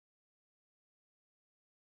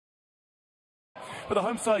But the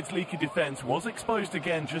home side's leaky defence was exposed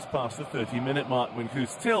again just past the 30-minute mark when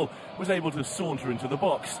Guus Til was able to saunter into the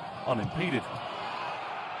box unimpeded.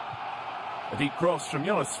 A deep cross from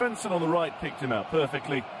Jonas Svensson on the right picked him out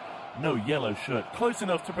perfectly. No yellow shirt close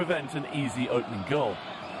enough to prevent an easy opening goal.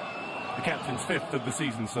 The captain's fifth of the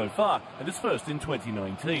season so far, and his first in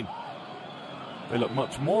 2019. They look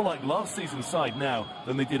much more like last season's side now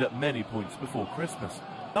than they did at many points before Christmas.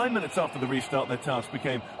 9 minutes after the restart, their task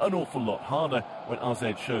became an awful lot harder when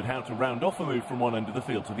AZ showed how to round off a move from one end of the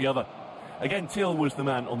field to the other. Again, Til was the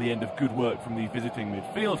man on the end of good work from the visiting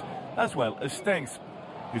midfield, as well as Stengs,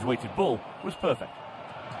 whose weighted ball was perfect.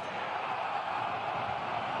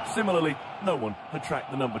 Similarly, no one had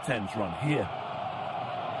tracked the number 10's run here.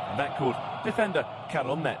 And that caught defender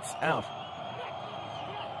Karol Metz out.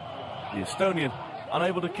 The Estonian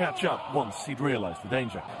unable to catch up once he'd realised the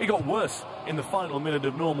danger. It got worse in the final minute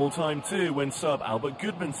of normal time too, when sub Albert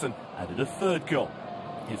Gudmundsson added a third goal.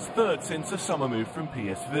 His third since a summer move from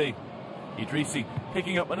PSV. Idrissi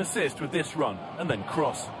picking up an assist with this run and then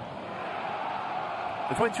cross.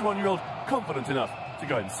 The 21-year-old confident enough to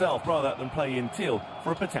go himself rather than play in Til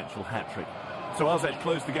for a potential hat-trick. So AZ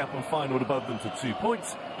closed the gap on Feyenoord above them to 2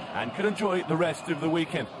 points and could enjoy the rest of the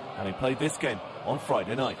weekend, having played this game on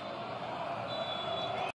Friday night.